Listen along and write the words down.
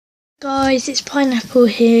Guys, it's Pineapple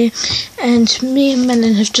here, and me and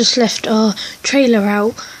Melon have just left our trailer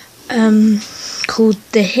out called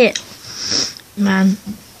the Hitman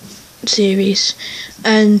series,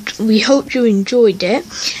 and we hope you enjoyed it.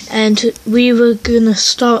 And we were gonna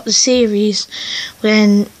start the series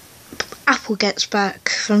when Apple gets back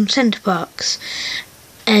from Centre Parks,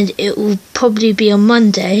 and it will probably be on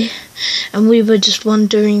Monday. And we were just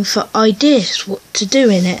wondering for ideas what to do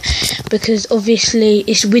in it, because obviously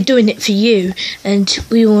we're doing it for you, and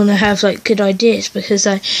we want to have good ideas, because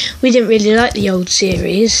we didn't really like the old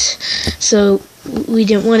series, so we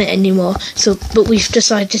didn't want it anymore. But we've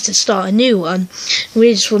decided to start a new one.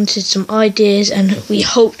 We just wanted some ideas, and we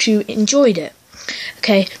hoped you enjoyed it.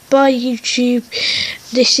 Okay, bye YouTube.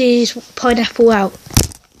 This is Pineapple out.